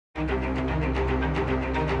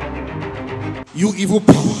You evil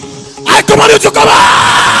power, I command you to come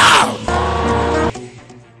out.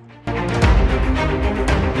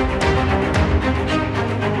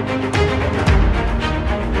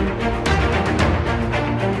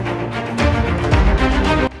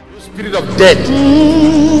 Spirit of death,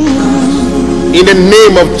 in the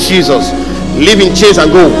name of Jesus, live in chains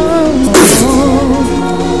and go.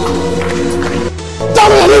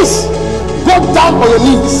 Down on your knees. Go down on your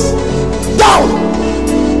knees. Down.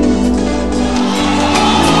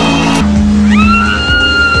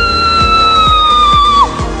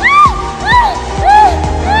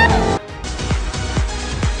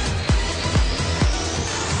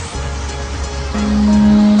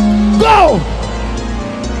 Go.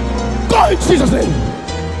 Go in Jesus' name.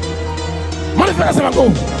 Manifest and go.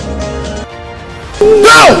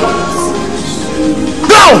 Go!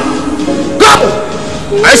 Go! Go!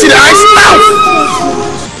 I see the eyes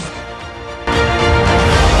now!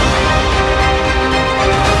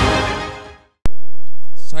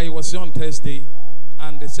 So he was here on Thursday,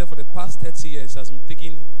 and they said for the past 30 years has been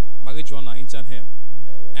taking marijuana into him.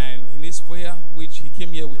 And in this prayer, which he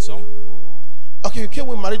came here with some. Okay, you came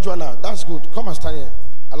with marijuana. That's good. Come and stand here.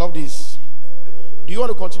 I love this. Do you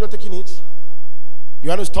want to continue taking it? You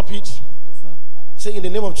want to stop it? Yes, sir. Say in the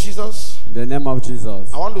name of Jesus. In the name of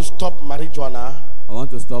Jesus. I want to stop marijuana. I want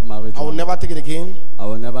to stop marijuana. I will never take it again. I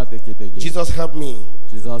will never take it again. Jesus help me.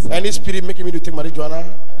 Jesus help Any me. spirit making me to take marijuana,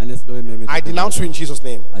 Any spirit make me to I take denounce you in Jesus'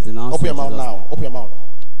 name. I denounce Open you your in mouth Jesus' now. name. Open your mouth.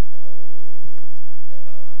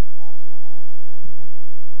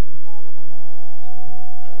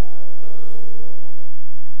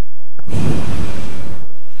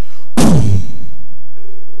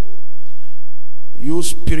 You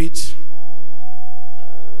spirit,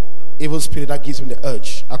 evil spirit that gives me the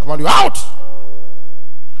urge, I command you out.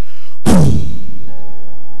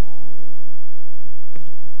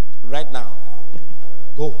 Right now.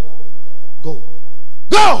 Go. Go.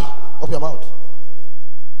 Go! Open your mouth.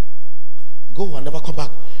 Go and never come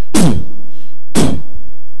back.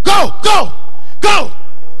 Go! Go! Go!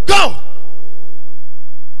 Go!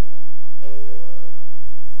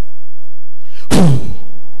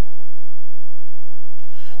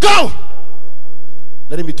 Go!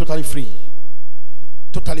 Let him be totally free.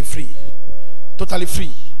 Totally free. Totally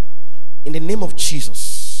free. In the name of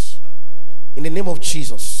Jesus. In the name of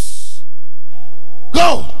Jesus.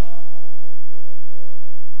 Go!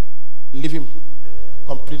 Leave him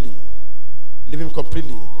completely. Leave him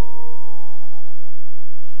completely.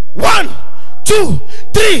 1, 2,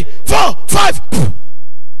 3, 4, 5.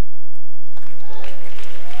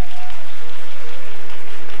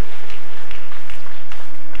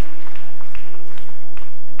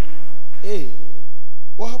 Hey,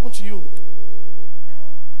 what happened to you?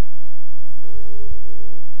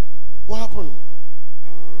 What happened?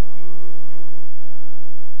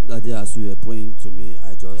 That day as you were praying to me,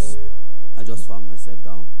 I just found myself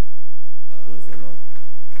down. Praise the Lord.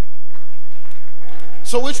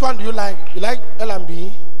 So which one do you like? You like L and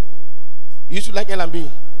B? You used to like L and B?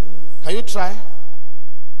 Yes. Can you try?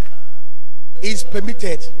 It's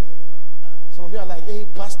permitted. Some of you are like, hey,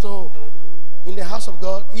 pastor, in the house of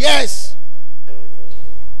God? Yes.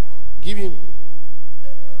 Give him.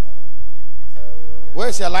 Where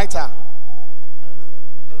is your lighter?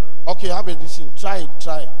 Okay, have a listen. Try it.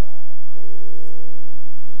 Try.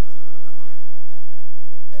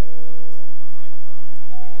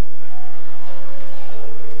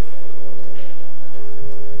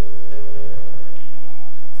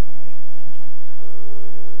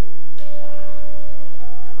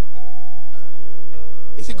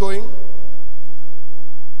 Is it going?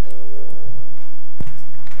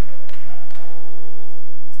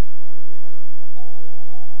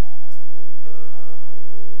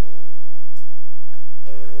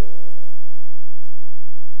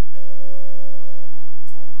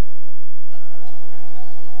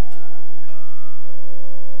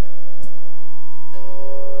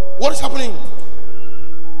 What is happening?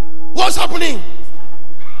 What's happening?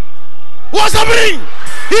 What's happening?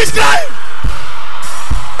 He's crying.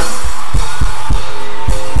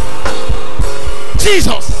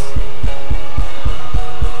 Jesus.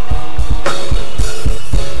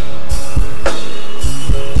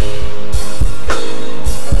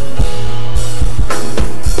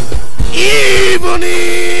 Even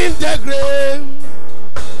in the grave,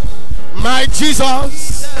 my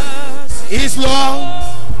Jesus is Lord.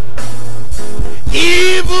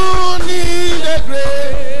 Even in the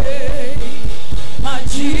grave, my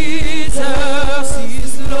Jesus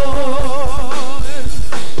is Lord.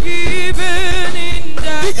 Even in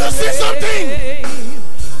the did you see something?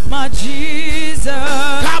 my Jesus,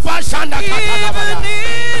 even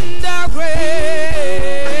in the grave.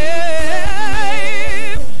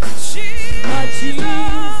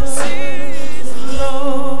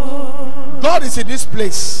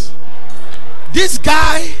 place. This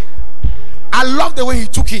guy, I love the way he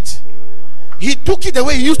took it. He took it the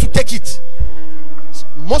way he used to take it.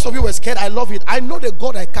 Most of you were scared. I love it. I know the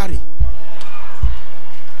God I carry.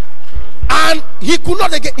 And he could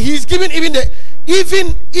not again. He's giving even the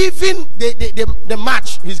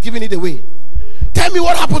match. He's giving it away. Tell me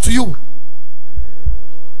what happened to you.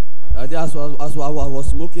 As I was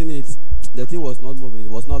smoking it, the thing was not moving.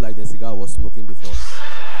 It was not like the cigar I was smoking before.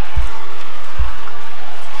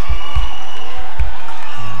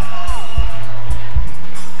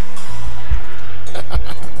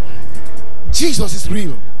 Jesus is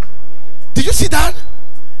real. Did you see that?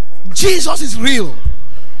 Jesus is real.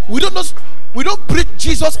 We don't preach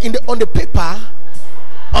Jesus on the paper,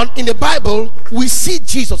 in the Bible. We see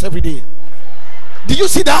Jesus every day. Did you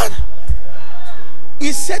see that?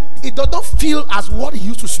 He said it does not feel as what he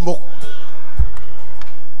used to smoke.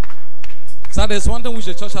 So there's one thing which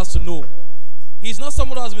the church has to know. He's not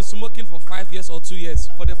someone who has been smoking for 5 years or 2 years.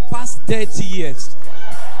 For the past 30 years.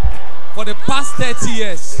 For the past 30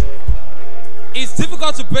 years. It's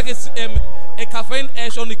difficult to break a caffeine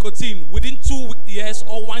edge or nicotine within 2 years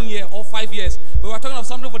or 1 year or 5 years. But we're talking of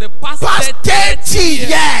something for the past 30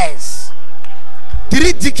 years.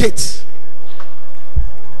 3 decades.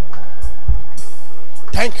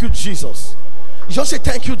 Thank you, Jesus. You just say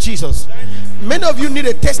thank you, Jesus. Many of you need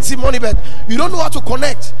a testimony, but you don't know how to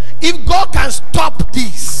connect. If God can stop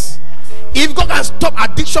this, if God can stop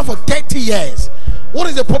addiction for 30 years, what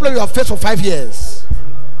is the problem you have faced for 5 years?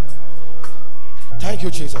 Thank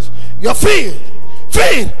you, Jesus. You're free,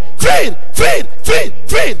 free, free, free, free,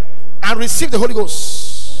 free, and receive the Holy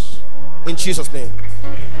Ghost in Jesus' name.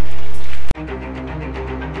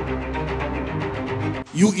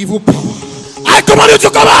 You evil power, I command you to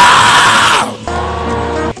come out.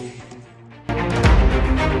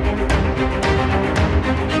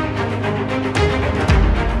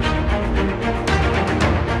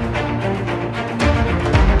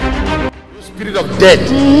 Spirit of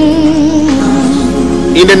death,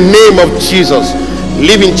 in the name of Jesus,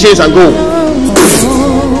 live in chains and go.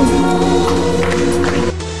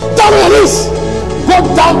 Down on your knees. Go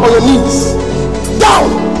down on your knees. Down.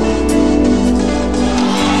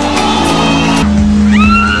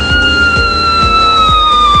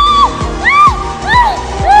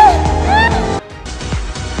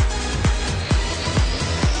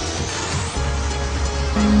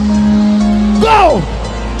 Go.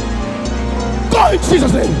 Go in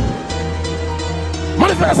Jesus' name.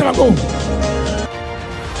 Manifest and go.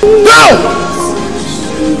 Go!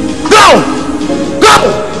 Go! Go!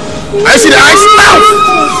 I see the eyes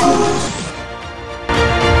now!